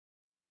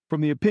From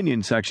the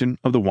opinion section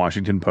of the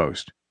Washington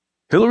Post.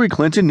 Hillary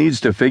Clinton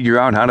needs to figure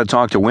out how to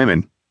talk to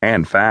women,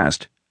 and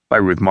fast, by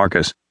Ruth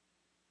Marcus.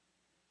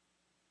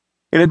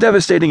 In a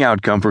devastating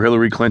outcome for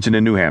Hillary Clinton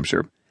in New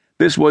Hampshire,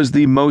 this was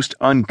the most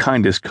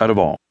unkindest cut of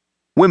all.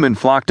 Women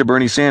flocked to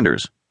Bernie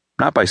Sanders,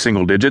 not by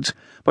single digits,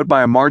 but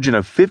by a margin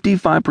of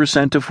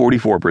 55% to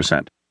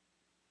 44%.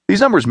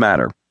 These numbers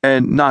matter,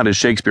 and not, as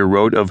Shakespeare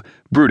wrote, of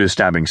Brutus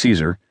stabbing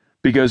Caesar,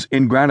 because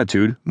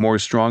ingratitude, more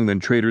strong than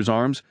traitors'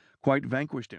 arms, quite vanquished him.